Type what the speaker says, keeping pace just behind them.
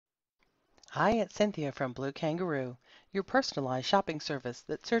Hi, it's Cynthia from Blue Kangaroo, your personalized shopping service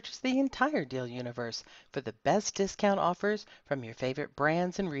that searches the entire deal universe for the best discount offers from your favorite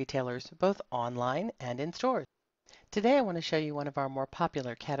brands and retailers, both online and in stores. Today, I want to show you one of our more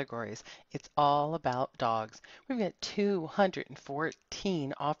popular categories. It's all about dogs. We've got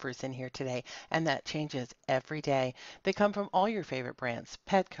 214 offers in here today, and that changes every day. They come from all your favorite brands,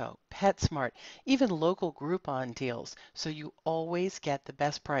 Petco, PetSmart, even local Groupon deals. So you always get the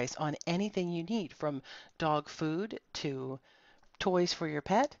best price on anything you need, from dog food to toys for your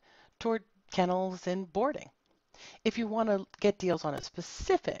pet, toward kennels and boarding. If you want to get deals on a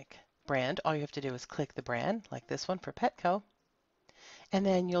specific brand, all you have to do is click the brand, like this one for Petco, and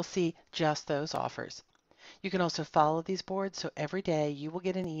then you'll see just those offers. You can also follow these boards, so every day you will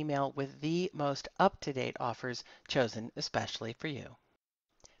get an email with the most up-to-date offers chosen especially for you.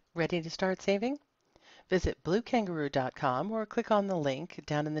 Ready to start saving? Visit bluekangaroo.com or click on the link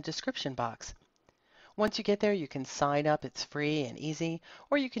down in the description box. Once you get there, you can sign up. It's free and easy,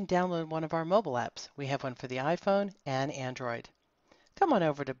 or you can download one of our mobile apps. We have one for the iPhone and Android. Come on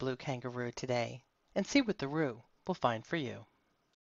over to Blue Kangaroo today and see what the Roo will find for you.